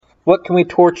What can we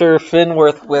torture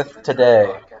Finworth with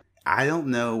today? I don't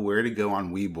know where to go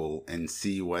on Webull and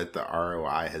see what the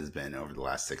ROI has been over the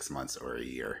last 6 months or a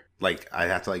year. Like I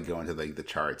have to go into the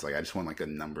charts. Like I just want a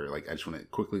number. Like I just want to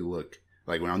quickly look.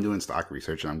 Like when I'm doing stock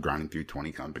research and I'm grinding through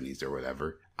 20 companies or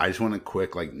whatever, I just want a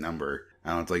quick number. I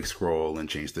don't have to scroll and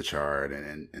change the chart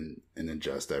and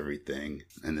adjust everything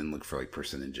and then look for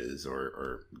percentages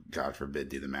or God forbid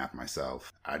do the math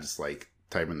myself. I just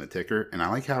type in the ticker, and I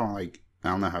like how I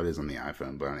don't know how it is on the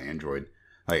iPhone, but on Android,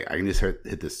 I can just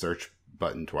hit the search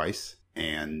button twice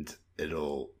and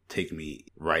it'll take me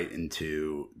right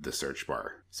into the search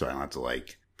bar. So I don't have to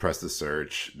press the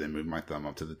search, then move my thumb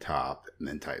up to the top, and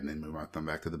then type, and then move my thumb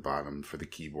back to the bottom for the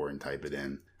keyboard and type it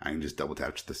in. I can just double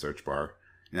tap to the search bar.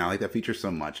 And I like that feature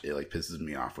so much, it pisses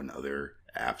me off when other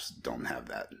apps don't have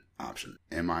that option.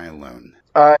 Am I alone?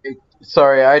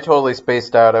 Sorry, I totally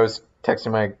spaced out. I was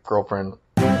texting my girlfriend.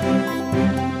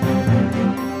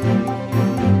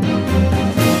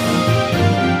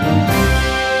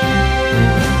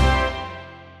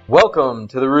 Welcome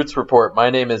to the Roots Report. My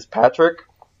name is Patrick.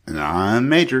 And I'm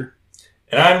Major.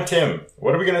 And I'm Tim.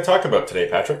 What are we going to talk about today,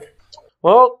 Patrick?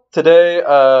 Well, today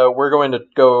we're going to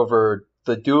go over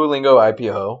the Duolingo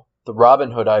IPO, the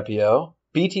Robinhood IPO,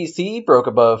 BTC broke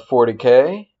above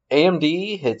 40K,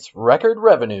 AMD hits record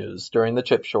revenues during the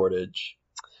chip shortage.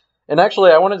 And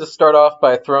actually, I wanted to start off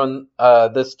by throwing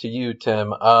this to you, Tim.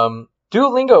 Duolingo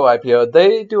IPO,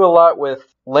 they do a lot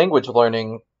with language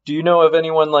learning. Do you know of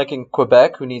anyone in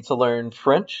Quebec who needs to learn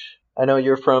French? I know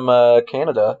you're from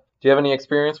Canada. Do you have any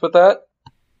experience with that?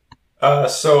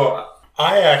 So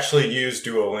I actually used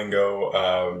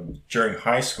Duolingo during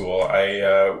high school.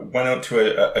 I went out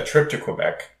to a trip to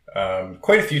Quebec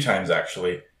quite a few times,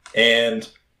 actually. And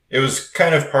it was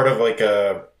kind of part of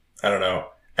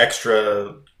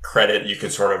extra credit you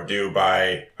could sort of do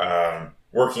by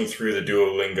working through the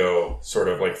Duolingo sort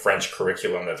of French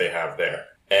curriculum that they have there.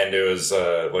 And it was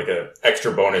an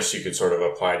extra bonus you could sort of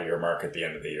apply to your mark at the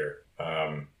end of the year.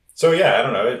 So yeah, I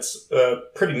don't know. It's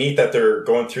pretty neat that they're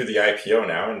going through the IPO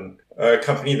now, and a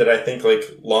company that I think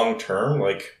long term,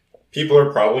 people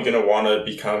are probably going to want to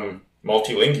become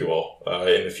multilingual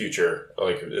in the future,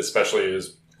 especially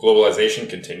as globalization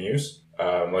continues.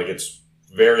 It's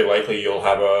very likely you'll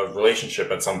have a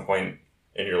relationship at some point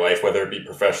in your life, whether it be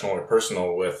professional or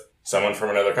personal, with someone from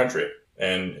another country.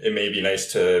 And it may be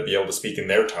nice to be able to speak in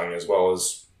their tongue as well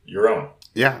as your own.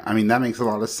 Yeah, I mean, that makes a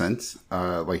lot of sense.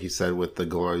 Like you said, with the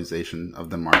globalization of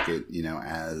the market,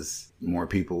 as more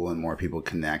people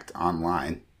connect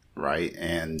online, right?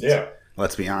 And yeah,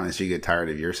 let's be honest, you get tired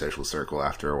of your social circle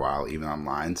after a while, even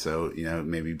online. So,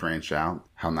 maybe branch out.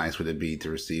 How nice would it be to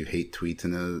receive hate tweets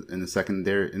in a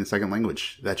second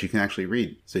language that you can actually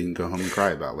read, so you can go home and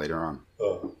cry about later on?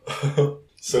 Oh,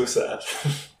 so sad.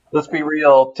 Let's be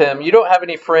real, Tim. You don't have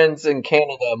any friends in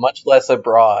Canada, much less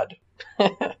abroad. I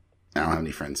don't have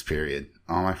any friends, period.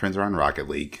 All my friends are on Rocket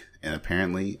League, and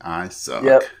apparently I suck.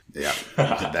 Yep. Yeah.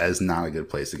 That is not a good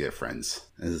place to get friends.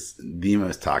 It's the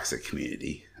most toxic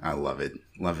community. I love it.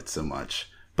 Love it so much.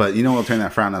 But what'll turn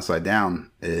that frown upside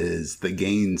down is the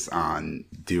gains on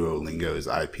Duolingo's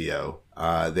IPO.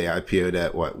 They IPO'd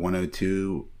at,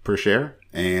 102 per share?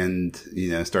 And,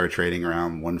 started trading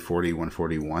around 140,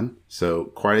 141. So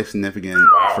quite a significant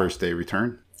first day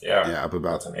return. Yeah, up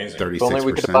about 36%. If only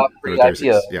we could have bought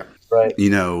pre-IPO. Yeah. Right.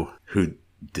 Who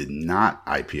did not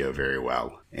IPO very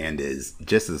well and is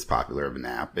just as popular of an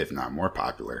app, if not more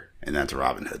popular, and that's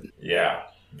Robinhood. Yeah,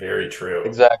 very true.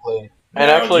 Exactly.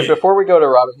 And actually, before we go to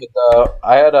Robinhood, though,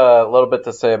 I had a little bit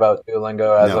to say about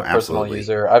Duolingo as a personal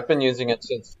user. I've been using it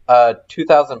since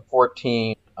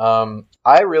 2014.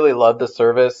 I really love the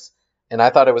service, and I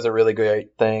thought it was a really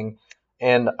great thing.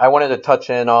 And I wanted to touch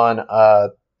in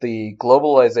on the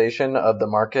globalization of the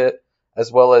market,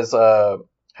 as well as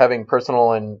having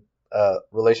personal and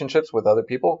relationships with other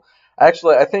people.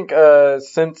 Actually, I think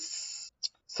since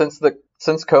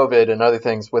COVID and other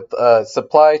things with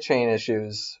supply chain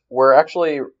issues, we're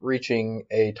actually reaching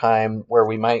a time where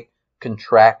we might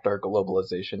contract our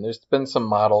globalization. There's been some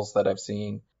models that I've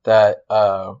seen that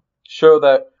show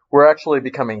that we're actually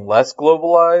becoming less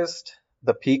globalized.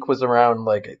 The peak was around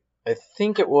I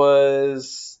think it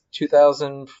was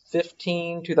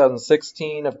 2015,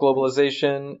 2016 of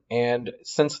globalization. And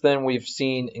since then, we've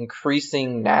seen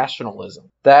increasing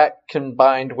nationalism. That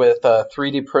combined with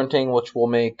 3D printing, which will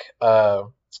make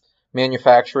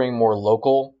manufacturing more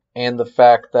local. And the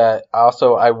fact that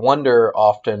also I wonder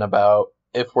often about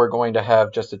if we're going to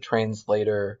have just a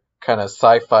translator kind of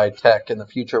sci-fi tech in the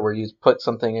future where you put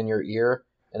something in your ear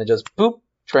and it just boop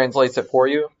translates it for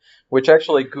you, which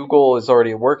actually Google is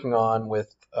already working on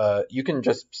with you can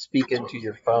just speak into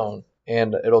your phone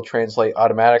and it'll translate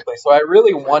automatically. So I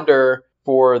really wonder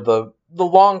for the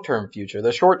long-term future.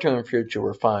 The short-term future,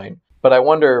 we're fine. But I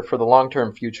wonder for the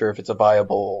long-term future if it's a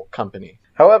viable company.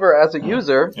 However, as a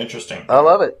user, interesting. I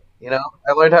love it.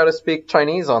 I learned how to speak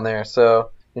Chinese on there.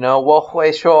 So, 我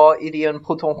会说一点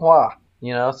普通话.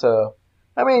 So,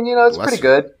 I mean, it's pretty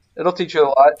good. It'll teach you a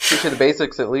lot, teach you the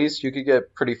basics at least. You could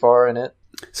get pretty far in it.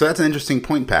 So that's an interesting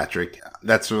point, Patrick.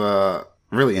 That's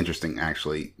really interesting,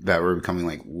 actually, that we're becoming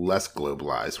like less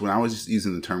globalized. When I was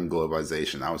using the term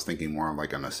globalization, I was thinking more of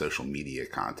like on a social media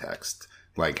context,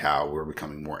 like how we're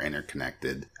becoming more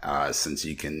interconnected, since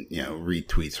you can, read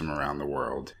tweets from around the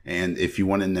world. And if you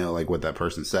want to know like what that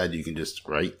person said, you can just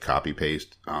copy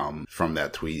paste, from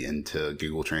that tweet into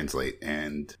Google Translate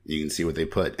and you can see what they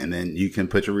put. And then you can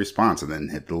put your response and then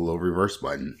hit the little reverse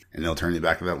button and they'll turn you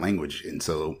back to that language. And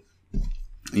so,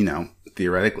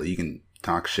 theoretically you can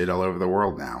talk shit all over the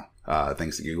world now,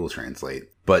 thanks to Google Translate.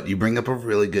 But you bring up a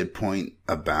really good point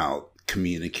about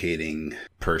communicating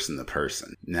person to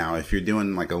person. Now, if you're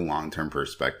doing like a long-term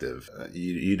perspective,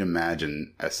 you'd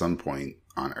imagine at some point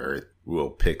on Earth, we'll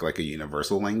pick like a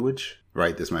universal language,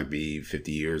 right? This might be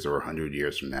 50 years or 100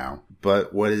 years from now.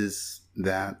 But what is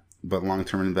that but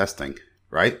long-term investing,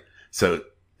 right? So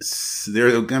there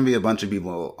are going to be a bunch of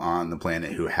people on the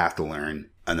planet who have to learn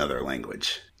another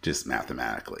language, just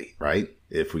mathematically, right?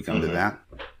 If we come to that.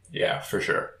 Yeah, for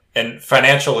sure. And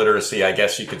financial literacy, I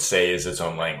guess you could say, is its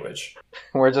own language.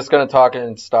 We're just going to talk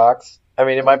in stocks. I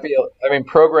mean,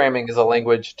 programming is a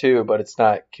language too, but it's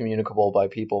not communicable by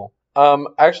people.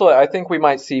 Actually, I think we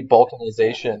might see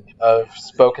balkanization of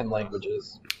spoken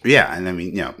languages. Yeah, and I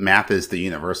mean, math is the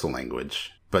universal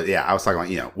language. But yeah, I was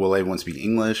talking about, will everyone speak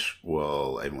English?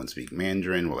 Will everyone speak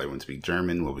Mandarin? Will everyone speak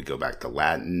German? Will we go back to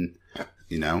Latin?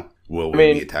 Will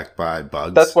we be attacked by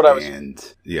bugs? That's what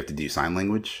and you have to do sign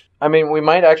language? I mean, we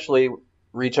might actually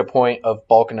reach a point of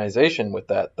balkanization with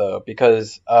that, though,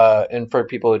 because, and for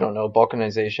people who don't know,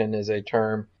 balkanization is a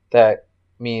term that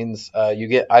means you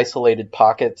get isolated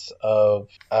pockets of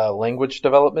language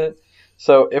development.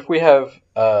 So if we have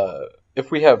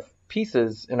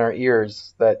pieces in our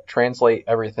ears that translate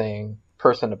everything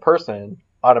person to person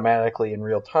automatically in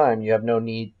real time, you have no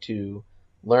need to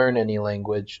learn any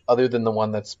language other than the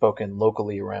one that's spoken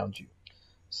locally around you.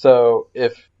 So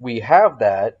if we have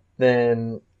that,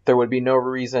 then there would be no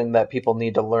reason that people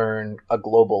need to learn a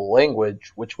global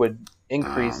language, which would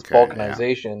increase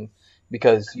balkanization,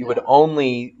 because you would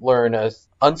only learn a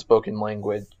unspoken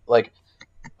language, like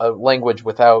a language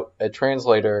without a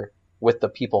translator, with the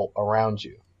people around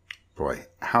you. Boy,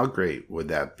 how great would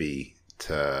that be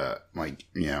to,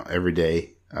 every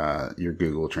day your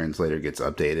Google Translator gets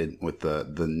updated with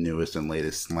the newest and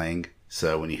latest slang.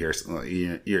 So when you hear,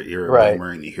 you're a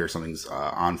boomer and you hear something's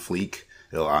on fleek,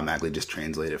 it'll automatically just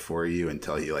translate it for you and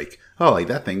tell you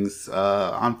that thing's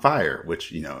on fire,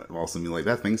 which, it'll also mean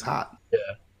that thing's hot. Yeah.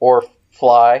 Or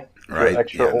fly. Right.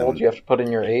 Extra old, you have to put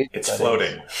in your age. It's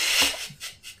floating.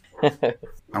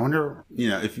 I wonder,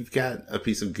 if you've got a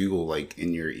piece of Google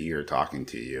in your ear talking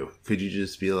to you, could you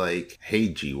just be like, hey,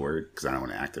 G word, because I don't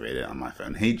want to activate it on my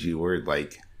phone. Hey, G word,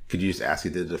 could you just ask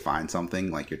it to define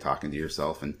something like you're talking to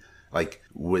yourself? And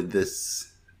would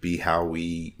this be how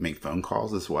we make phone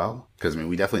calls as well? Because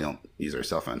we definitely don't use our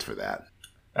cell phones for that.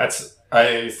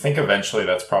 I think eventually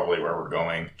that's probably where we're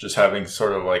going. Just having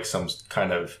sort of some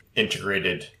kind of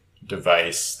integrated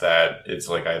device that is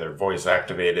either voice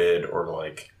activated or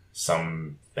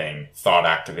something thought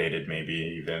activated, maybe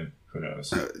even. Who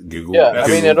knows? Google. Yeah,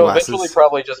 Google it'll glasses. eventually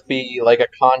probably just be like a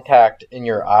contact in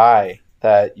your eye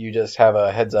that you just have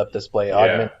a heads-up display,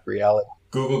 augmented reality.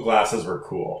 Google glasses were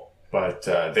cool, but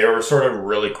they were sort of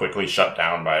really quickly shut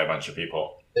down by a bunch of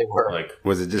people. They were.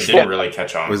 Was it just they didn't really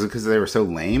catch on? Was it because they were so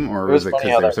lame, or was it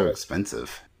because they were so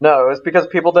expensive? No, it was because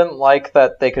people didn't like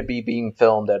that they could be being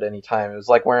filmed at any time. It was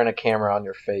like wearing a camera on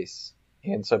your face.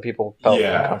 And so people felt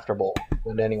uncomfortable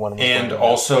when anyone was. And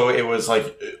also, it was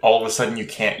all of a sudden you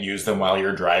can't use them while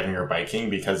you're driving or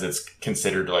biking because it's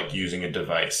considered using a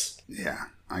device. Yeah,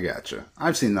 I gotcha.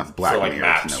 I've seen enough Black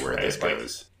Mirror to know where this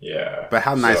goes. Yeah. But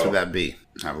how nice would that be?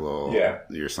 Have a little,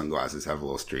 your sunglasses have a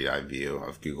little street eye view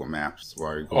of Google Maps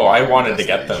while you're going. Oh, I wanted to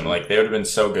get them. They would have been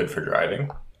so good for driving.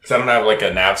 Because I don't have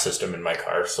a nav system in my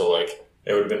car, so it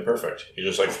would have been perfect. You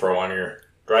just throw on your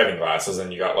driving glasses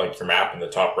and you got your map in the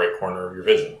top right corner of your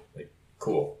vision.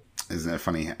 Cool. Isn't it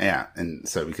funny? Yeah. And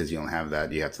so because you don't have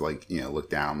that, you have to look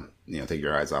down, take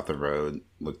your eyes off the road,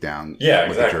 look down,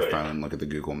 look at your phone, look at the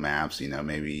Google Maps,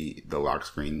 maybe the lock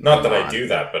screen. Not that I do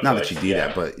that, but not that you do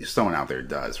that, but someone out there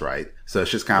does, right? So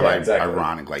it's just kind of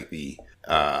ironic, the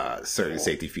certain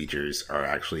safety features are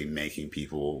actually making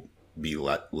people be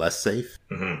less safe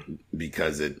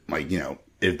because it, like, you know,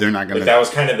 if they're not going to... Like, that was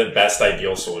kind of the best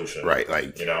ideal solution. Right,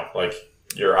 like... You know, like,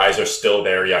 your eyes are still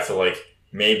there. You have to, like,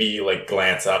 maybe, like,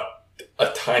 glance up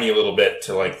a tiny little bit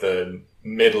to, like, the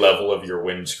mid-level of your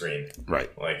windscreen. Right.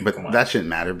 Like, but that shouldn't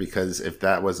matter, because if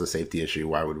that was a safety issue,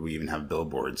 why would we even have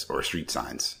billboards or street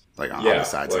signs, like, on the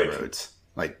sides of roads?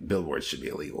 Like, billboards should be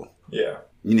illegal. Yeah.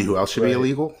 You know who else should be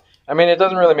illegal? I mean, it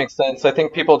doesn't really make sense. I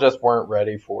think people just weren't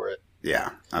ready for it.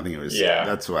 Yeah, I think it was. Yeah,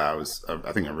 that's why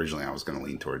I think originally I was going to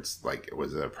lean towards, like, it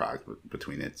was a product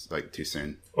between it's like too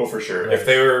soon. Oh, for sure. Right. If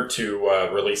they were to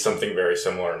release something very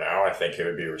similar now, I think it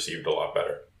would be received a lot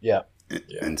better. Yeah.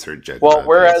 Insert Jed. Well,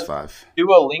 whereas PS5.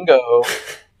 Duolingo,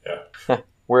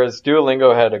 whereas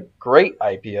Duolingo had a great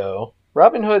IPO,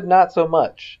 Robinhood not so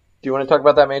much. Do you want to talk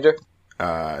about that, Major?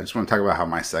 I just want to talk about how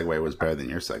my segue was better than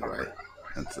your segue.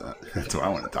 That's what I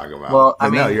want to talk about. Well, I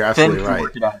mean, no, you're absolutely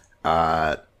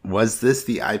right. Was this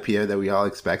the IPO that we all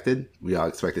expected? We all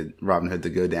expected Robinhood to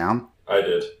go down. I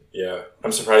did, yeah.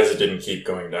 I'm surprised it didn't keep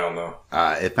going down, though.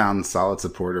 It found solid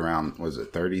support around, was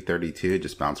it 30, 32? It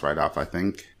just bounced right off, I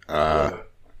think.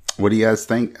 What do you guys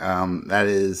think? That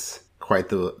is quite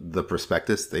the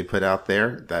prospectus they put out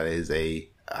there. That is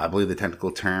I believe the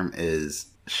technical term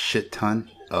is shit ton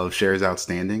of shares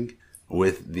outstanding,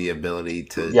 with the ability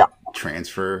to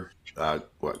transfer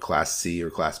Class C or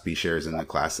Class B shares into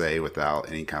Class A without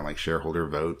any kind of, like, shareholder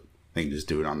vote. They can just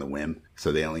do it on the whim.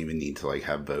 So they don't even need to, like,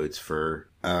 have votes for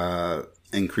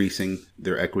increasing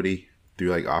their equity through,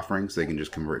 like, offerings. They can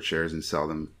just convert shares and sell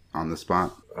them on the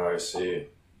spot. Oh, I see.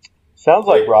 Sounds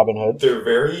like Robinhood. They're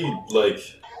very, like...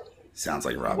 Sounds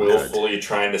like Robinhood. Willfully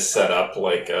trying to set up,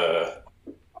 like, a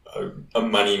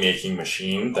money-making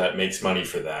machine that makes money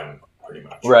for them, pretty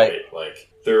much. Right? Like,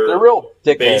 they're real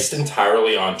dickheads. Based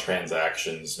entirely on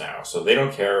transactions now. So they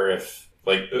don't care if,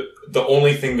 like, the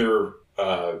only thing they're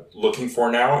looking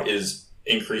for now is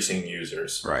increasing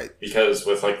users. Right. Because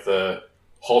with, like, the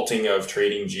halting of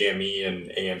trading GME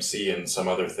and AMC and some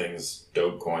other things,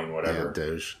 Dogecoin, whatever. Yeah,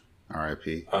 Doge.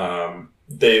 RIP.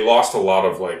 They lost a lot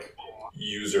of, like,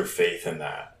 user faith in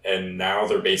that. And now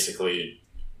they're basically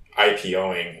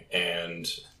IPOing and,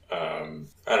 I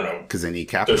don't know. Because they need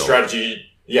capital. Their strategy...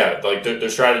 Yeah, like, their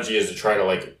strategy is to try to,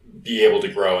 like, be able to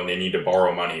grow, and they need to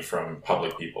borrow money from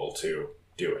public people to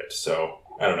do it. So,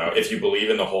 I don't know. If you believe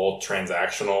in the whole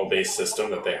transactional-based system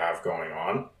that they have going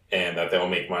on, and that they'll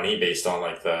make money based on,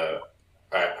 like,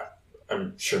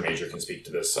 I'm sure Major can speak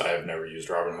to this. I have never used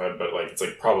Robinhood, but, like, it's,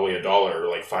 like, probably $1 or,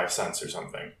 like, 5 cents or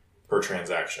something per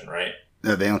transaction, right?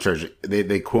 No, they don't charge.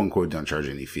 They quote unquote don't charge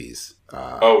any fees.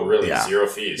 Oh, really? Yeah. 0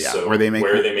 fees. Yeah. So where are they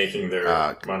making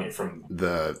their money from?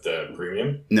 The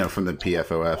premium? No, from the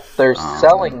PFOF. They're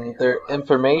selling their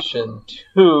information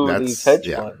to these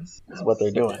hedge funds. Is what they're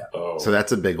doing. Oh, so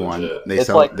that's a big one. They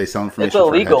sell information. It's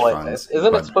illegal. For hedge funds,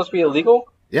 isn't it supposed to be illegal?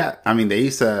 Yeah, I mean, they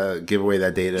used to give away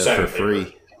that data for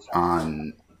free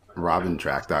on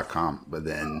RobinTrack.com, but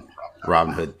then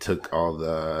Robinhood took all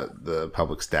the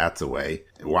public stats away.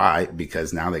 Why?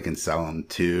 Because now they can sell them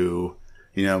to,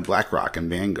 you know, BlackRock and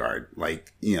Vanguard.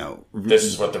 Like, you know, this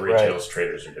is what the retail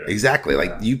traders are doing. Exactly.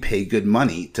 Like, you pay good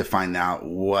money to find out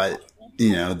what,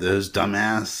 you know, those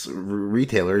dumbass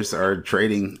retailers are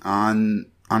trading on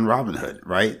Robinhood,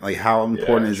 right? Like, how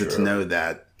important is it to know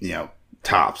that, you know,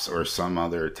 Tops or some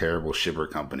other terrible shipper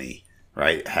company,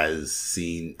 right, has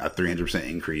seen a 300%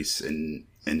 increase in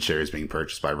shares being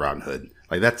purchased by Robinhood?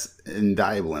 Like, that's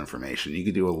invaluable information. You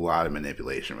could do a lot of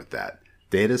manipulation with that.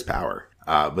 Data is power.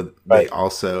 But they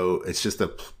also, it's just I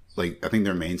think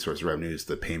their main source of revenue is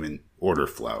the payment order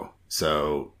flow.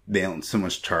 So they don't so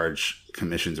much charge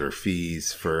commissions or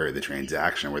fees for the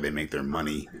transaction. Where they make their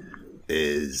money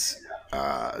is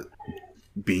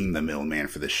being the middleman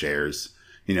for the shares.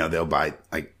 You know, they'll buy,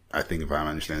 like, I think if I'm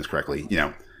understanding this correctly, you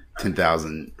know,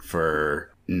 10,000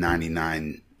 for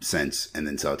 99 cents and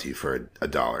then sell it to you for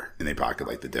 $1, and they pocket,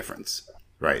 like, the difference.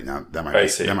 Right. Now that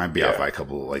might be off by a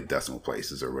couple, like, decimal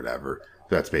places or whatever.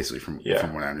 So that's basically from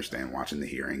what I understand, watching the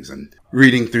hearings and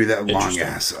reading through that long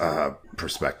ass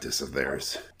prospectus of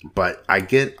theirs. But I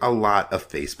get a lot of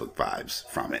Facebook vibes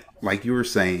from it. Like you were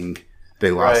saying, they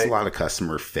lost a lot of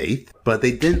customer faith, but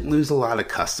they didn't lose a lot of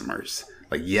customers.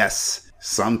 Like, yes,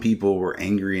 some people were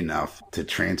angry enough to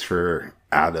transfer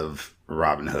out of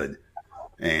Robinhood,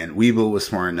 and Webull was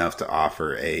smart enough to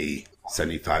offer a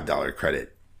 $75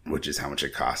 credit, which is how much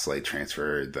it costs, like,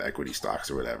 transfer the equity stocks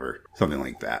or whatever, something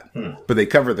like that. But they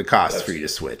cover the cost for you to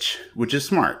switch, which is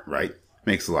smart, right?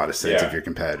 Makes a lot of sense if your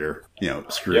competitor,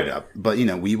 screwed up. But,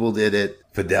 Webull did it.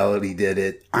 Fidelity did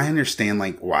it. I understand,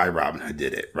 why Robinhood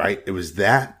did it, right? It was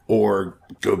that or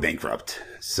go bankrupt.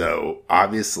 So,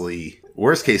 obviously,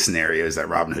 worst case scenario is that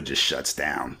Robinhood just shuts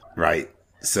down, right?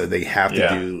 So, they have to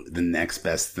do the next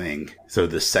best thing. So,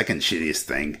 the second shittiest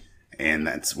thing. And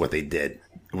that's what they did.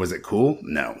 Was it cool?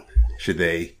 No. Should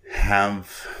they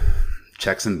have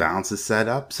checks and balances set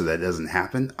up so that doesn't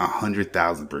happen?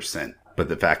 100,000%. But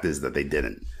the fact is that they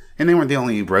didn't. And they weren't the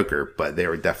only broker, but they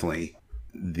were definitely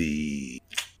the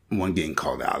one getting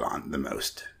called out on the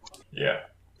most. Yeah.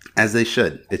 As they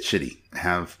should. It's shitty.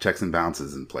 Have checks and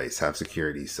balances in place. Have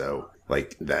security. So,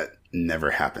 that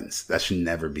never happens. That should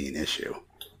never be an issue.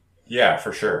 Yeah,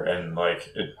 for sure. And, I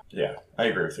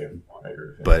agree with you.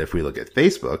 But if we look at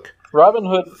Facebook...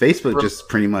 Facebook just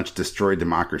pretty much destroyed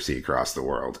democracy across the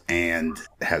world and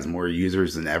has more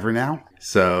users than ever now.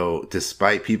 So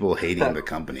despite people hating the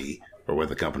company or what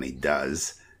the company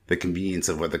does, the convenience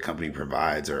of what the company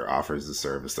provides or offers the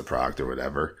service, the product or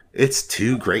whatever, it's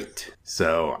too great.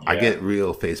 So I get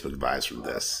real Facebook vibes from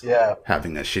this. Yeah.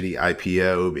 Having a shitty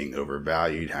IPO, being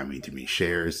overvalued, having too many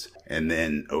shares, and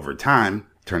then over time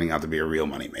turning out to be a real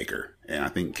moneymaker. And I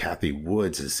think Kathy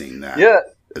Woods has seen that.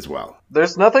 As well.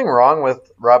 There's nothing wrong with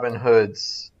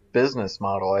Robinhood's business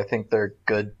model. I think they're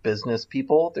good business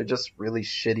people. They're just really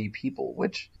shitty people,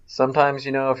 which sometimes,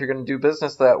 if you're going to do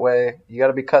business that way, you got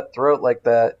to be cutthroat like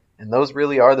that. And those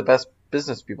really are the best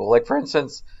business people. Like, for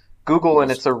instance, Google in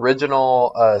its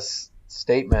original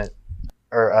statement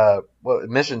or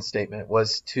mission statement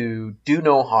was to do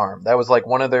no harm. That was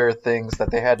one of their things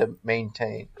that they had to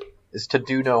maintain, is to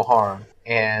do no harm.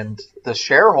 And the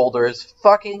shareholders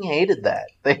fucking hated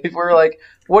that. They were like,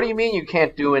 what do you mean you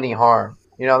can't do any harm?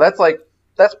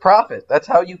 That's profit. That's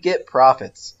how you get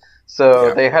profits.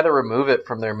 So they had to remove it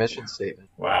from their mission statement.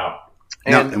 Wow.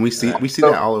 And we see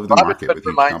that all over the market with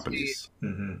these companies.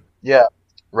 Yeah.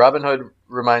 Robinhood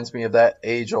reminds me of that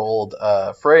age-old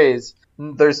phrase.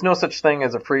 There's no such thing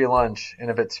as a free lunch.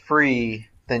 And if it's free,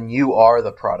 then you are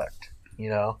the product,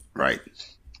 Right.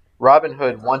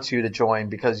 Robinhood wants you to join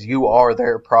because you are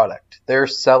their product. They're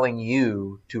selling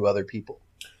you to other people.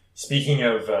 Speaking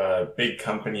of big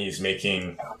companies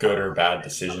making good or bad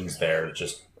decisions there,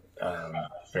 just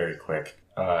very quick.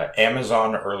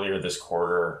 Amazon earlier this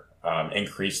quarter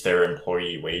increased their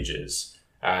employee wages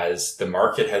as the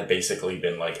market had basically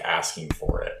been asking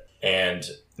for it. And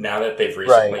now that they've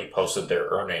recently posted their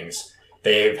earnings,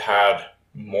 they've had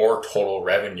more total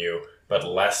revenue but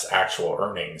less actual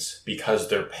earnings because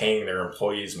they're paying their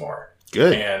employees more.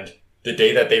 Good. And the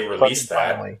day that they released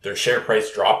that, their share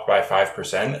price dropped by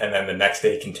 5%, and then the next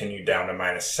day continued down to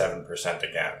minus 7%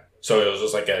 again. So it was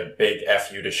just a big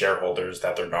FU to shareholders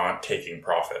that they're not taking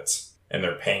profits, and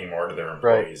they're paying more to their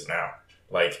employees now.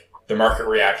 The market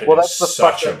reacted in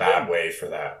such a bad way for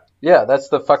that. Yeah, that's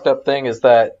the fucked up thing, is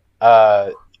that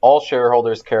all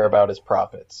shareholders care about is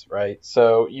profits, right?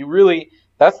 So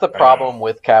that's the problem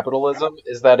with capitalism,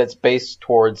 is that it's based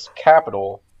towards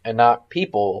capital and not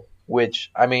people,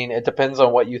 which, it depends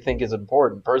on what you think is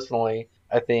important. Personally,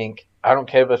 I think I don't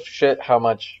give a shit how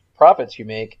much profits you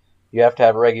make. You have to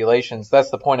have regulations.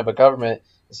 That's the point of a government,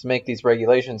 is to make these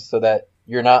regulations so that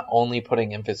you're not only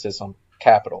putting emphasis on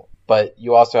capital, but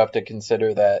you also have to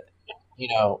consider that,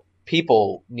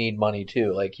 people need money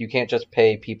too. You can't just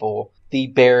pay people the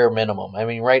bare minimum.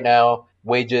 Right now,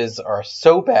 wages are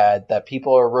so bad that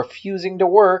people are refusing to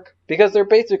work because they're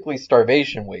basically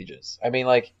starvation wages.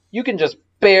 You can just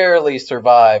barely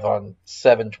survive on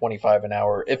 $7.25 an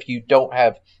hour if you don't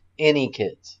have any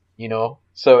kids,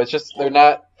 So it's just, they're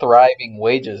not thriving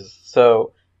wages.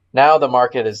 So now the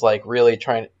market is really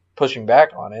pushing back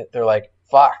on it. They're like,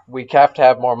 fuck, we have to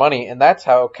have more money. And that's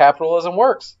how capitalism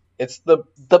works. It's the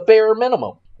bare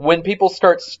minimum. When people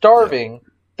start starving,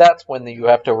 that's when you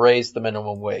have to raise the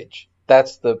minimum wage.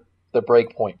 That's the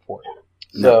break point for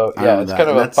it. So, it's kind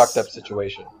of a fucked up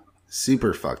situation.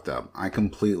 Super fucked up. I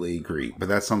completely agree. But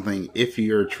that's something, if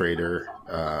you're a trader,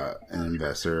 an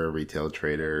investor, a retail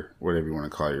trader, whatever you want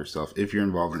to call yourself, if you're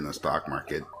involved in the stock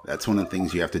market, that's one of the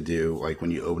things you have to do. When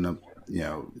you open up,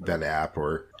 that app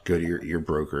or go to your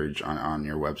brokerage on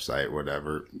your website,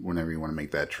 whatever, whenever you want to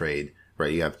make that trade,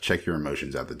 right? You have to check your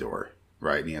emotions at the door,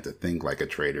 right? And you have to think like a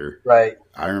trader. Right.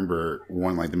 I remember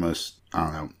one, the most,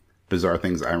 bizarre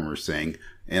things I remember saying,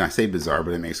 and I say bizarre,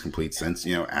 but it makes complete sense,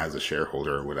 as a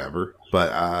shareholder or whatever.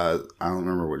 But I don't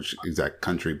remember which exact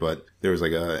country, but there was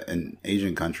an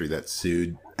Asian country that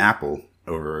sued Apple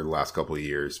over the last couple of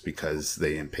years because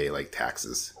they didn't pay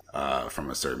taxes from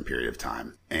a certain period of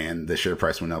time. And the share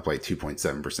price went up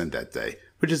 2.7% that day,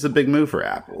 which is a big move for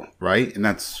Apple, right? And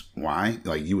that's why,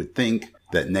 you would think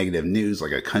that negative news,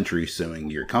 like a country suing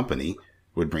your company,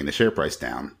 would bring the share price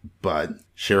down. But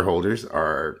shareholders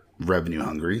are revenue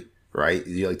hungry, right?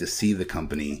 You like to see the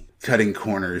company cutting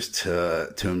corners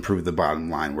to improve the bottom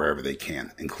line wherever they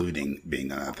can, including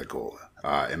being unethical.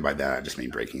 And by that, I just mean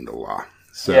breaking the law.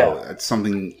 So That's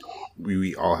something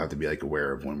we all have to be like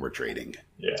aware of when we're trading.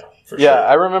 Yeah, for sure.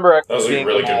 I remember actually that was a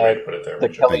really good way to put it there. The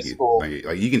Kelly School.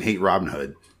 Like you can hate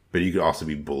Robinhood, but you could also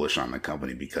be bullish on the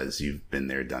company because you've been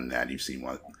there, done that. You've seen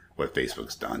what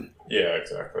Facebook's done. Yeah,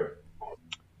 exactly.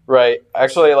 Right.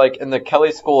 Actually, like in the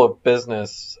Kelly School of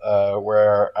Business,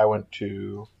 where I went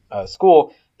to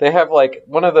school, they have like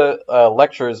one of the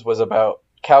lectures was about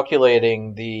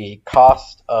calculating the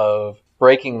cost of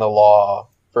breaking the law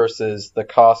versus the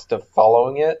cost of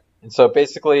following it. And so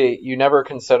basically, you never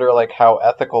consider like how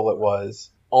ethical it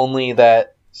was, only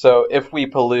that. So if we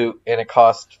pollute and it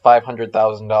costs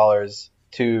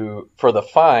 $500,000 for the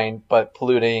fine, but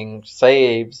polluting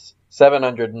saves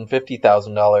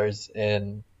 $750,000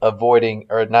 in avoiding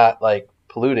or not like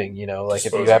polluting, like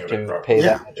if you have to pay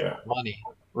that much money,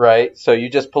 right? So you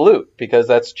just pollute because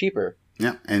that's cheaper.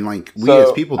 Yeah, and like we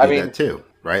as people do that too,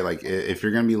 right? Like if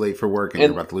you're going to be late for work and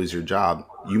you're about to lose your job,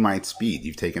 you might speed.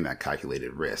 You've taken that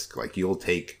calculated risk. Like you'll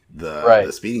take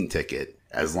the speeding ticket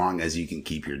as long as you can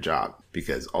keep your job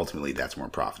because ultimately that's more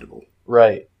profitable.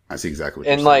 Right. I see exactly what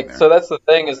you're saying. And like, so that's the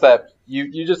thing is that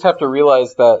you just have to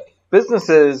realize that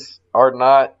businesses are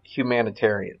not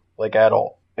humanitarian, like at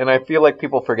all. And I feel like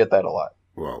people forget that a lot.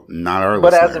 Well, not our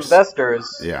listeners. But as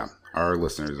investors... Yeah, our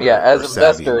listeners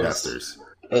as investors,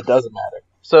 it doesn't matter.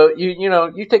 So,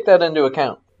 you take that into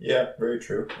account. Yeah, very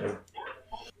true. Yeah.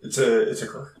 It's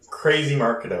a crazy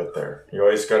market out there. You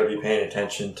always got to be paying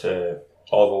attention to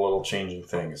all the little changing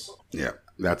things. Yeah,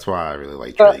 that's why I really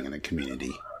like trading in a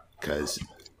community. Because,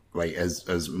 like,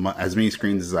 as many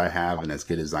screens as I have and as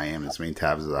good as I am, as many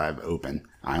tabs as I have open,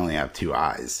 I only have 2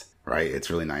 eyes. Right, it's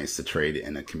really nice to trade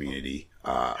in a community.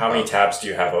 How many tabs do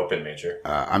you have open, Major?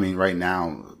 I mean, right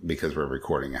now, because we're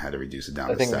recording, I had to reduce it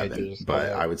down to 7.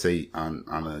 But I would say on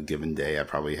a given day, I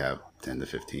probably have 10 to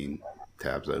 15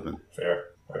 tabs open. Fair.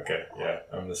 Okay. Yeah,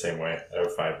 I'm the same way. I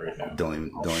have 5 right now.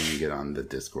 Don't even get on the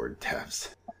Discord tabs.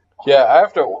 Yeah,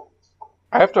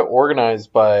 I have to organize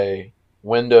by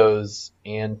windows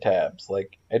and tabs.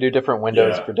 Like I do different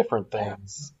windows for different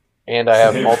things, and I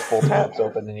have multiple tabs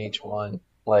open in each one.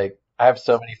 Like, I have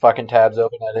so many fucking tabs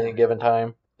open at any given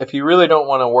time. If you really don't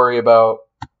want to worry about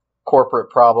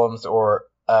corporate problems or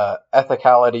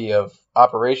ethicality of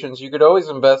operations, you could always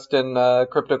invest in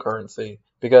cryptocurrency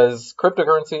because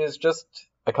cryptocurrency is just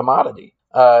a commodity.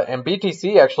 And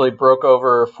BTC actually broke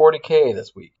over 40K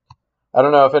this week. I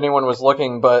don't know if anyone was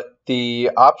looking, but the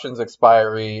options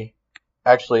expiry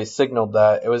actually signaled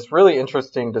that. It was really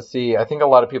interesting to see. I think a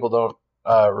lot of people don't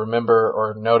remember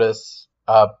or notice.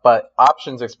 But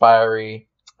options expiry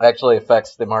actually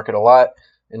affects the market a lot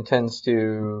and tends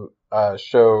to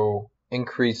show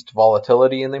increased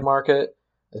volatility in the market,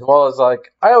 as well as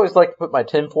like I always like to put my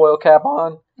tinfoil cap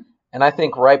on, and I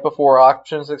think right before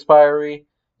options expiry,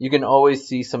 you can always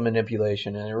see some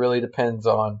manipulation, and it really depends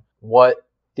on what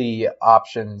the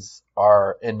options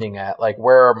are ending at, like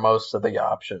where are most of the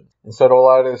options, and so it'll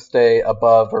either stay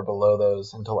above or below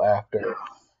those until after.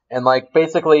 And like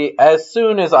basically as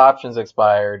soon as options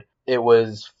expired, it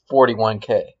was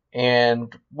 41K.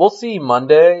 And we'll see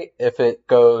Monday if it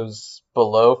goes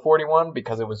below 41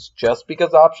 because it was just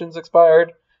because options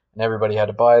expired and everybody had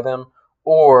to buy them,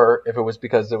 or if it was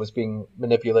because it was being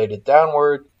manipulated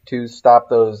downward to stop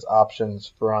those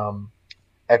options from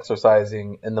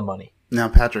exercising in the money. Now,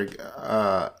 Patrick,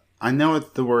 I know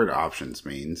what the word options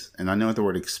means, and I know what the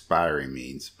word expiry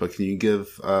means, but can you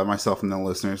give myself and the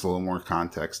listeners a little more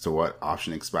context to what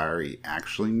option expiry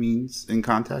actually means in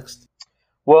context?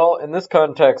 Well, in this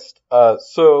context,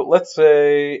 so let's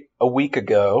say a week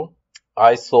ago,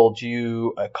 I sold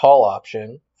you a call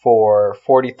option for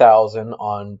 40,000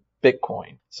 on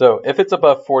Bitcoin. So if it's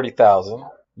above 40,000,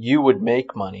 you would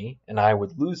make money and I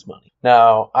would lose money.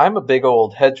 Now, I'm a big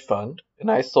old hedge fund,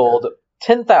 and I sold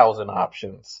 10,000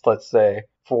 options, let's say,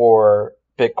 for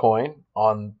Bitcoin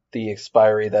on the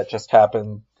expiry that just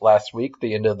happened last week,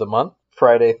 the end of the month,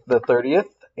 Friday the 30th.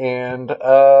 And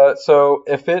so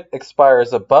if it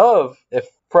expires if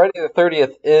Friday the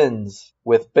 30th ends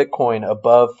with Bitcoin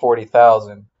above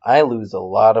 40,000, I lose a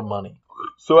lot of money.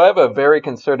 So I have a very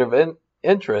conservative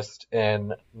interest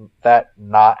in that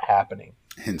not happening.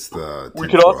 Hence the we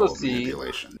could also see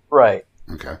manipulation. Right.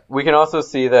 Okay. We can also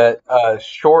see that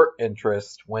short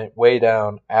interest went way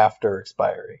down after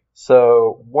expiry.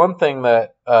 So one thing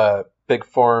that big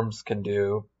firms can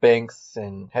do, banks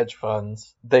and hedge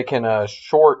funds, they can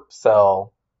short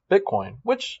sell Bitcoin,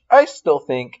 which I still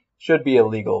think should be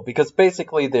illegal because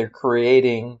basically they're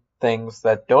creating things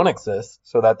that don't exist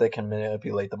so that they can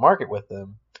manipulate the market with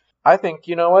them. I think,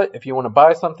 you know what, if you want to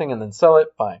buy something and then sell it,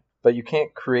 fine. But you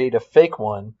can't create a fake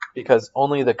one because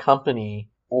only the company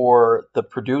or the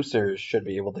producers should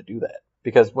be able to do that.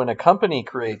 Because when a company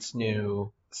creates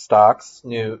new stocks,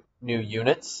 new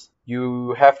units,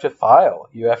 you have to file.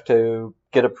 You have to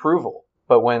get approval.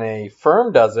 But when a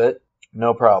firm does it,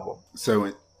 no problem.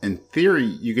 So in theory,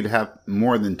 you could have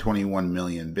more than 21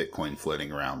 million Bitcoin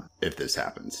floating around if this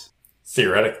happens.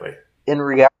 Theoretically. In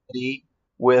reality,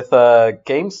 with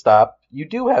GameStop, you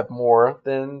do have more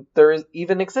than there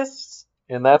even exists.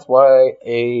 And that's why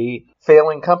a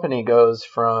failing company goes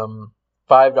from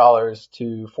 $5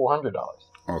 to $400.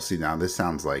 Well, see, now this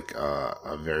sounds like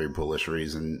a very bullish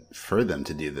reason for them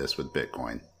to do this with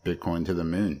Bitcoin. Bitcoin to the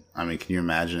moon. I mean, can you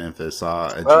imagine if they saw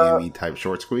a GME type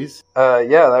short squeeze?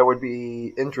 Yeah, that would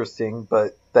be interesting,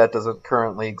 but that doesn't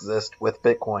currently exist with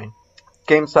Bitcoin.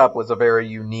 GameStop was a very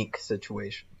unique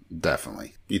situation.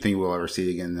 Definitely. You think we'll ever see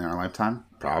it again in our lifetime?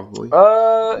 Probably.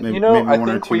 Maybe I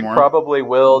think we probably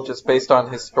will, just based on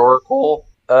historical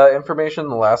information.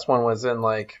 The last one was in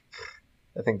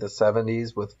I think the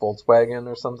 70s with Volkswagen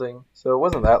or something. So it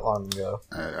wasn't that long ago.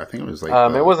 I think it was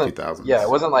like it wasn't 2000s. Yeah, it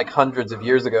wasn't like hundreds of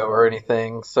years ago or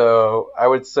anything. So I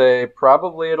would say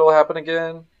probably it'll happen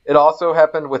again. It also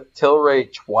happened with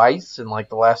Tilray twice in like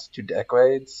the last 2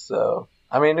 decades. So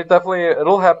I mean,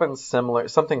 it'll happen similar.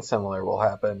 Something similar will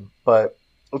happen, but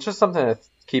it's just something to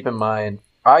keep in mind.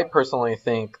 I personally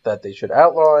think that they should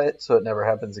outlaw it so it never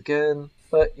happens again.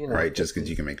 But right, just because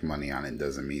you can make money on it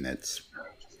doesn't mean it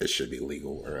should be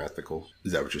legal or ethical.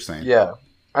 Is that what you're saying? Yeah.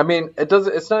 I mean,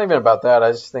 it's not even about that.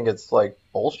 I just think it's like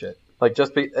bullshit. Like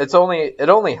it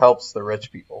only helps the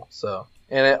rich people. So,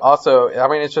 and it also, I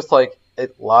mean, it's just like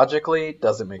it logically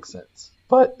doesn't make sense,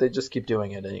 but they just keep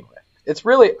doing it anyway. It's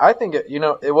really, I think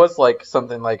it was like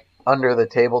something like under the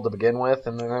table to begin with,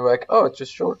 and then they're like, oh, it's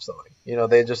just short selling.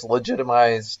 They just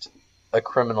legitimized a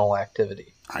criminal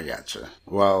activity. I gotcha.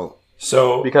 Well,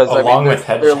 so because along with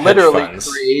hedge funds,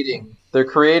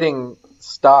 creating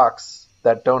stocks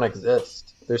that don't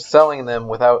exist. They're selling them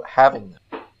without having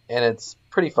them, and it's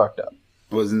pretty fucked up.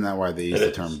 Wasn't that why they use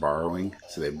the term borrowing?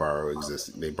 So they borrow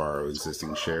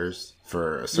existing shares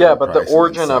for a certain but price the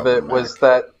origin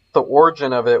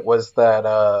of it was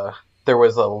that there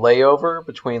was a layover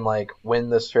between like when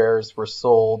the shares were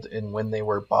sold and when they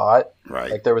were bought.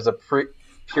 Right. Like there was a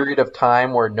period of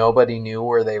time where nobody knew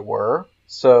where they were,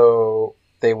 so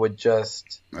they would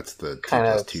just kind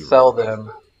of sell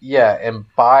them, and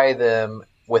buy them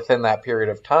within that period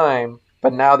of time.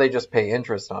 But now they just pay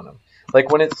interest on them. Like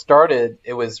when it started,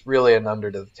 it was really an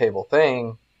under the table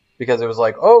thing because it was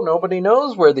like, oh, nobody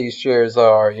knows where these shares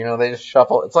are. They just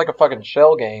shuffle. It's like a fucking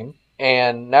shell game.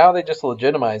 And now they just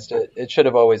legitimized it. It should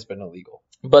have always been illegal.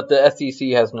 But the SEC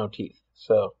has no teeth.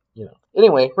 So,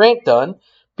 Anyway, rant done.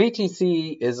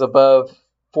 BTC is above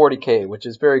 40K, which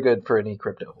is very good for any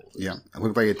crypto holder. Yeah, it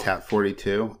looked like it tapped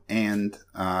 42. And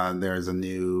there's a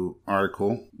new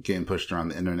article getting pushed around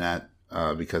the internet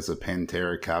because a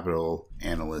Pantera Capital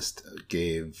analyst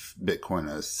gave Bitcoin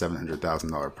a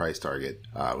 $700,000 price target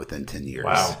within 10 years.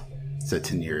 Wow. So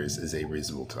 10 years is a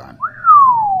reasonable time.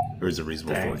 Or is a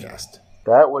reasonable forecast.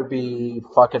 That would be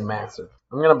fucking massive.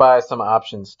 I'm going to buy some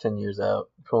options 10 years out.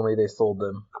 If only they sold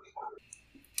them.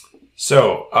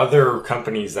 So, other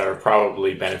companies that are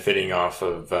probably benefiting off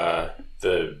of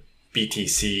the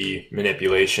BTC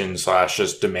manipulation /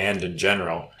 just demand in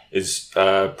general is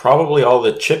probably all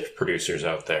the chip producers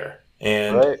out there.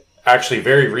 And actually,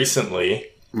 very recently...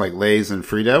 Like Lay's and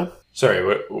Frito? Sorry,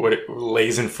 what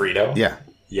Lay's and Frito? Yeah.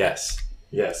 Yes,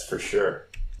 for sure.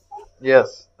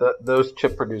 Yes, those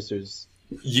chip producers.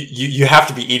 You have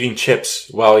to be eating chips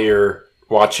while you're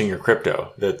watching your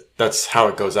crypto. That's how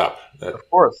it goes up. Of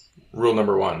course. Rule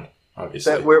number 1,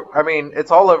 obviously.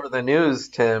 It's all over the news,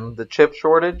 Tim. The chip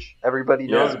shortage. Everybody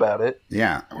knows about it.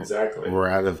 Yeah, exactly. We're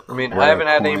out of. I haven't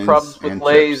had any problems with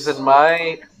Lay's in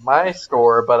my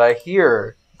store, but I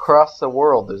hear across the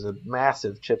world there's a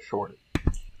massive chip shortage.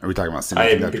 Are we talking about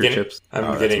semiconductor chips?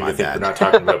 I'm beginning to think we're not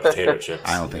talking about potato chips.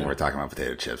 I don't think we're talking about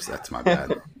potato chips. That's my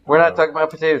bad. We're not talking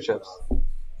about potato chips.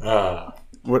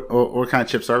 What kind of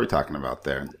chips are we talking about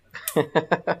there?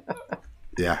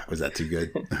 Yeah, was that too good?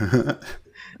 I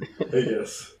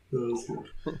guess. That was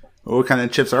good. What kind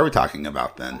of chips are we talking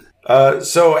about then?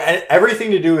 So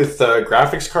everything to do with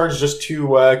graphics cards, just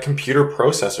to computer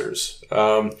processors.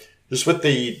 Just with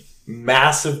the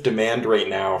massive demand right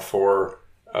now for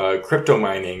crypto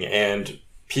mining and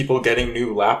people getting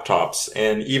new laptops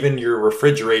and even your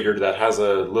refrigerator that has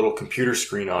a little computer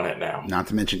screen on it now. Not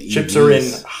to mention EVs. Chips are in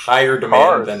higher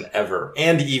demand than ever.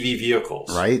 And EV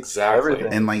vehicles. Right? Exactly.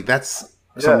 Everything. And like that's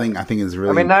something I think is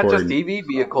really not important. just EV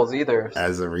vehicles either.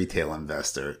 As a retail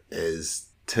investor is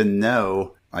to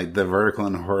know like the vertical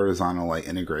and horizontal like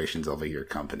integrations of your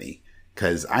company.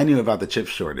 Because I knew about the chip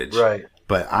shortage. Right.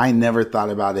 But I never thought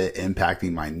about it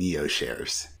impacting my Neo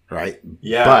shares. Right.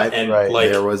 Yeah. But and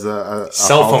like there was a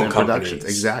cell halt phone in companies. production.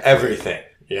 Exactly. Everything.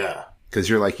 Yeah. Because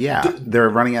you're like, they're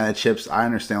running out of chips. I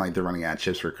understand like they're running out of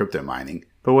chips for crypto mining.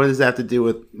 But what does that have to do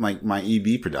with like my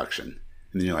EV production?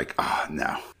 And then you're like, oh,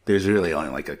 no. There's really only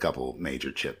like a couple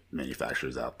major chip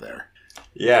manufacturers out there.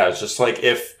 Yeah, it's just like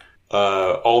if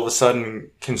all of a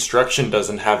sudden construction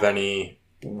doesn't have any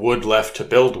wood left to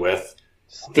build with.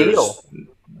 Steel.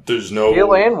 There's no...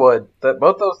 Steel and wood.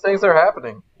 Both those things are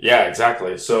happening. Yeah,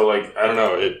 exactly. So, like, I don't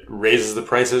know. It raises the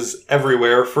prices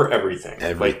everywhere for everything.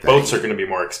 Like, boats are going to be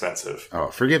more expensive. Oh,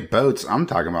 forget boats. I'm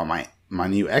talking about my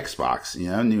new Xbox. You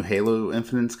know, new Halo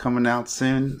Infinite's coming out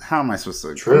soon. How am I supposed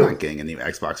to... True. I'm not getting a new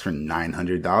Xbox for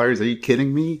 $900. Are you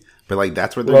kidding me? But, like,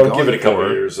 that's what they're going for. Well, give it a couple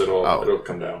of years. It'll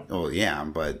come down. Oh, yeah,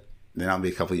 but... Then I'll be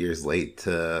a couple years late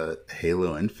to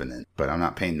Halo Infinite, but I'm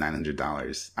not paying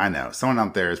 $900. I know. Someone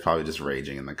out there is probably just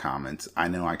raging in the comments. I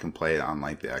know I can play it on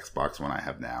like the Xbox One I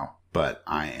have now, but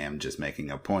I am just making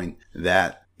a point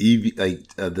that the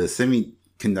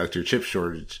semiconductor chip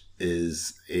shortage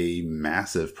is a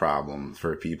massive problem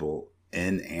for people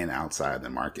in and outside of the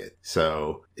market.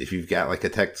 So if you've got like a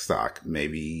tech stock,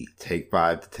 maybe take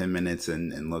 5 to 10 minutes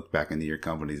and look back into your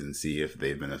companies and see if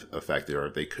they've been affected or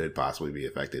if they could possibly be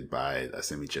affected by a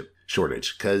semi-chip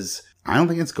shortage. Because I don't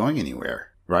think it's going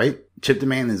anywhere, right? Chip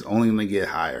demand is only going to get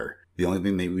higher. The only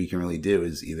thing that we can really do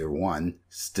is either one,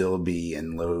 still be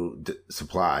in low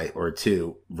supply, or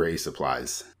two, raise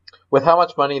supplies. With how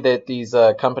much money that these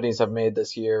companies have made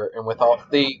this year, and with all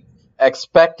the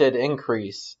expected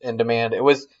increase in demand, it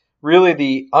was really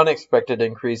the unexpected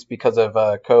increase because of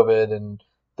COVID and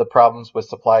the problems with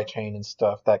supply chain and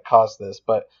stuff that caused this.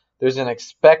 But there's an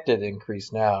expected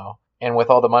increase now. And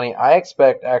with all the money, I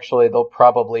expect actually they'll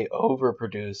probably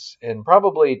overproduce in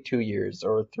probably 2 years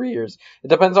or 3 years. It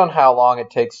depends on how long it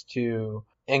takes to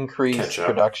increase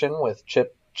production with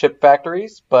chip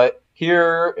factories. But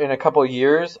here in a couple of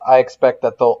years, I expect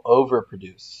that they'll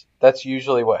overproduce. That's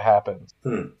usually what happens.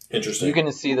 Interesting. You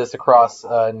can see this across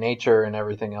nature and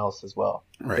everything else as well.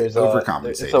 Right, There's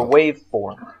overcompensating. It's a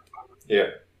waveform. Yeah.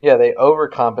 Yeah, they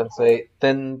overcompensate,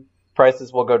 then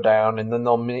prices will go down, and then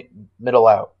they'll middle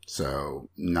out. So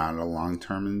not a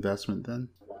long-term investment then?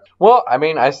 Well, I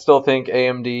mean, I still think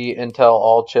AMD, Intel,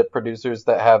 all chip producers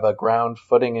that have a ground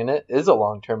footing in it is a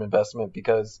long-term investment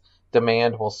because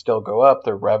demand will still go up,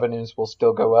 their revenues will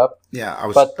still go up. Yeah,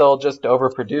 but they'll just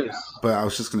overproduce. But I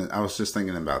was just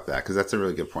thinking about that because that's a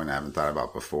really good point I haven't thought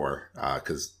about before.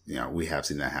 Because we have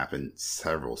seen that happen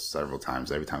several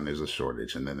times. Every time there's a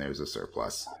shortage and then there's a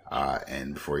surplus,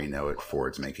 and before you know it,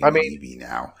 Ford's making an EV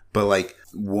now. But like,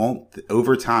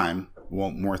 over time,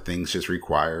 won't more things just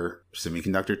require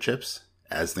semiconductor chips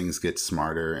as things get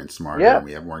smarter and smarter? Yeah. And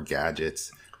we have more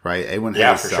gadgets. Right, everyone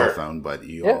has a cell phone, but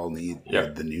you all need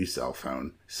the new cell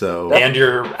phone. So and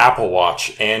your Apple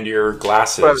Watch and your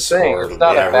glasses, what I'm saying. or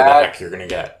whatever the heck you're gonna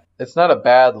get. It's not a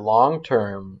bad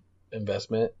long-term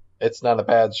investment. It's not a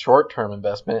bad short-term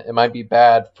investment. It might be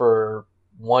bad for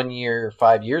 1 year,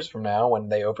 5 years from now when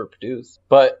they overproduce.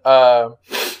 But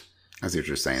I see what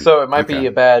you're saying. So it might be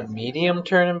a bad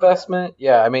medium-term investment.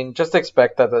 Yeah, I mean, just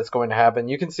expect that that's going to happen.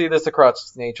 You can see this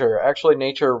across nature. Actually,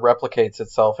 nature replicates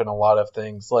itself in a lot of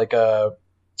things. Like,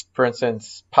 for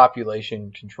instance,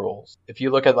 population controls. If you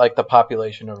look at like the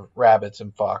population of rabbits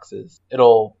and foxes,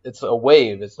 it's a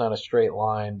wave. It's not a straight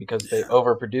line because they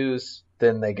overproduce,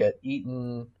 then they get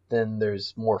eaten, then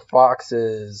there's more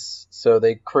foxes. So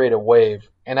they create a wave.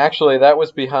 And actually, that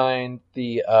was behind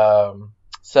the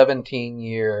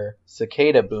 17-year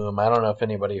cicada boom. I don't know if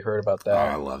anybody heard about that.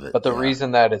 Oh, I love it. But the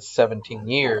reason that it's 17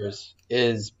 years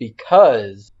is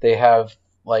because they have,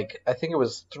 like, I think it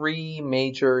was 3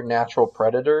 major natural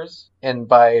predators. And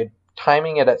by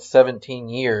timing it at 17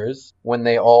 years, when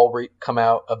they all come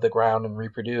out of the ground and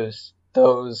reproduce,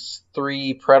 those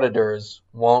 3 predators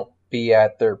won't be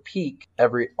at their peak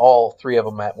all 3 of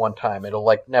them at one time. It'll,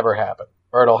 like, never happen.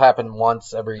 Or it'll happen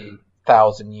once every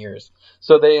 1,000 years.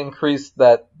 So they increase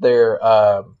their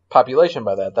population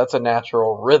by that. That's a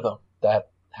natural rhythm that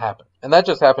happened. And that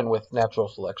just happened with natural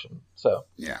selection. So,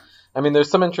 yeah. I mean,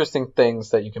 there's some interesting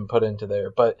things that you can put into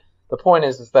there. But the point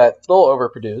is that they'll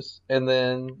overproduce, and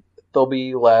then they'll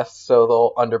be less, so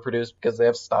they'll underproduce because they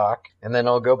have stock, and then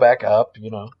it'll go back up,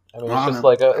 I mean, it's just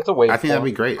like it's a wave. I think that'd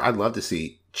be great. I'd love to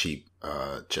see cheap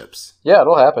chips. Yeah,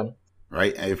 it'll happen.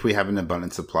 Right? If we have an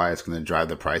abundant supply, it's going to drive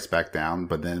the price back down,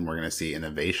 but then we're going to see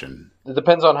innovation. It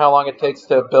depends on how long it takes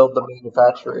to build the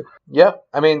manufacturing. Yeah,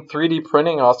 I mean, 3D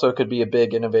printing also could be a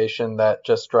big innovation that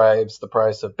just drives the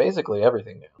price of basically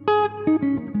everything down.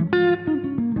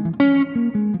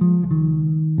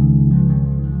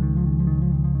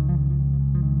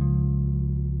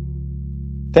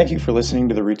 Thank you for listening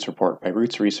to the Roots Report by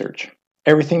Roots Research.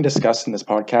 Everything discussed in this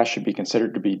podcast should be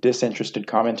considered to be disinterested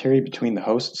commentary between the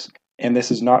hosts, and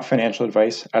this is not financial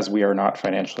advice, as we are not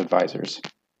financial advisors.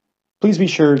 Please be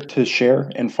sure to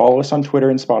share and follow us on Twitter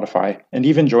and Spotify, and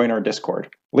even join our Discord.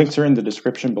 Links are in the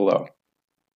description below.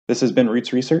 This has been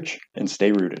Roots Research, and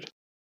stay rooted.